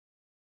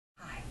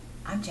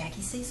I'm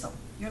Jackie Cecil,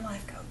 your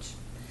life coach.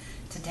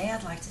 Today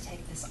I'd like to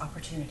take this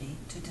opportunity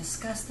to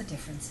discuss the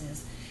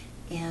differences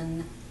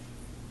in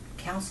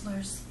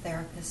counselors,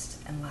 therapists,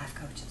 and life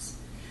coaches.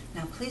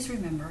 Now please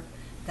remember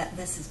that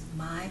this is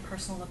my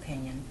personal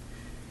opinion,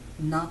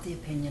 not the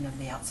opinion of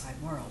the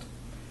outside world.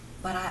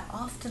 But I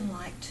often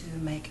like to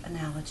make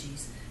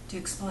analogies to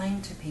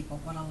explain to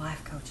people what a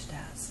life coach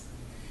does.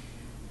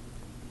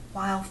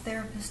 While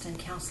therapists and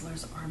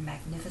counselors are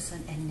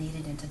magnificent and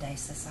needed in today's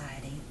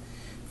society,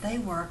 they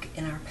work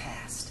in our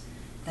past.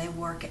 They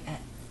work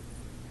at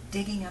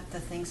digging up the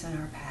things in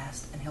our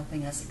past and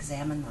helping us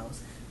examine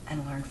those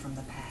and learn from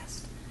the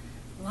past.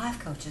 Life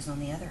coaches, on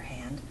the other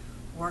hand,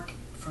 work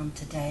from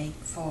today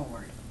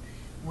forward.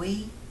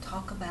 We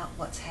talk about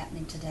what's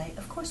happening today.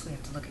 Of course we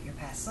have to look at your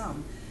past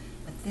some,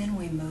 but then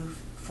we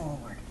move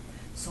forward.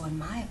 So in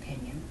my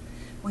opinion,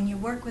 when you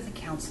work with a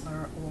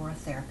counselor or a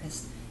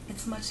therapist,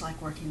 it's much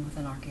like working with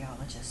an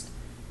archaeologist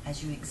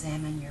as you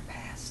examine your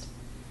past.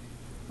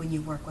 When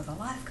you work with a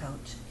life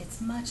coach, it's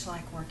much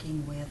like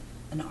working with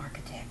an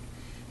architect.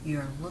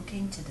 You're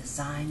looking to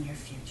design your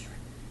future.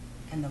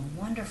 And the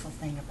wonderful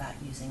thing about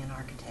using an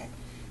architect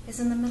is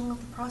in the middle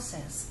of the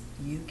process,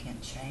 you can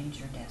change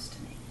your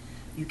destiny.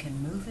 You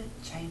can move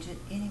it, change it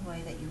any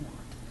way that you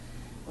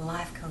want.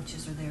 Life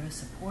coaches are there to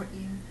support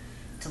you,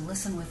 to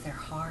listen with their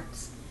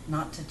hearts,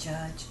 not to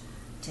judge,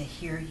 to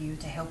hear you,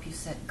 to help you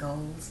set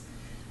goals.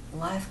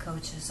 Life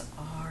coaches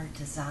are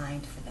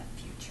designed for the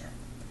future.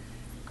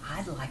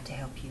 I'd like to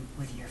help you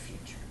with your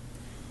future.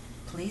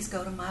 Please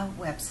go to my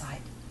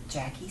website,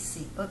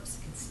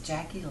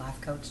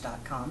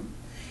 JackieLifeCoach.com,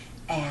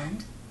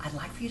 and I'd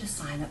like for you to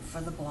sign up for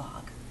the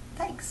blog.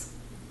 Thanks.